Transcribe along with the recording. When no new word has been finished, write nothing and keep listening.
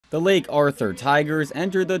The Lake Arthur Tigers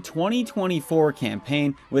entered the 2024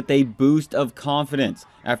 campaign with a boost of confidence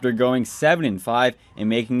after going 7-5 and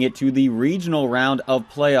making it to the regional round of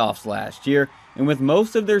playoffs last year. And with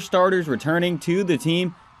most of their starters returning to the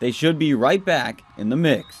team, they should be right back in the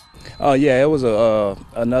mix. Yeah, it was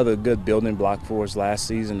another good building block for us last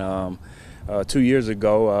season. 2 years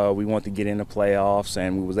ago, we wanted to get in the playoffs,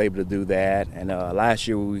 and we was able to do that. And last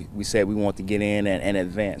year, we said we wanted to get in and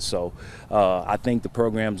advance. So I think the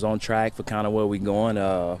program's on track for kind of where we're going.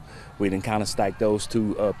 We didn't kind of stack those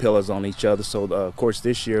two pillars on each other. So of course,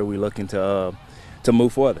 this year we're looking to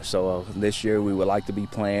move further. So this year we would like to be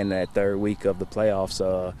playing that third week of the playoffs.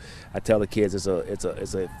 I tell the kids it's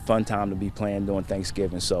a fun time to be playing during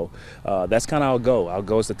Thanksgiving. So that's kind of our goal. Our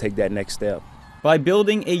goal is to take that next step. By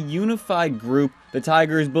building a unified group, the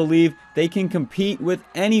Tigers believe they can compete with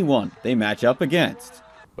anyone they match up against.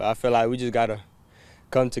 But I feel like we just got to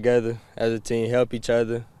come together as a team, help each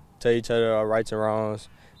other, tell each other our rights and wrongs,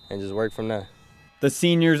 and just work from there. The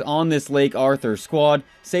seniors on this Lake Arthur squad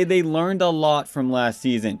say they learned a lot from last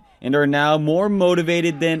season and are now more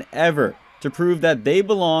motivated than ever to prove that they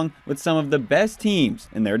belong with some of the best teams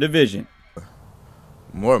in their division.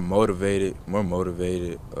 We're more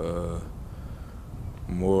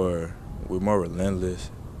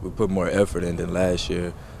relentless. We put more effort in than last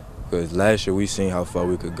year, because last year we seen how far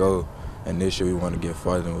we could go, and this year we want to get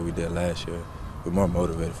farther than what we did last year. We're more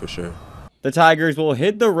motivated for sure. The Tigers will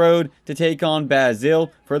hit the road to take on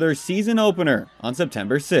Basile for their season opener on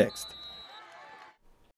September 6th.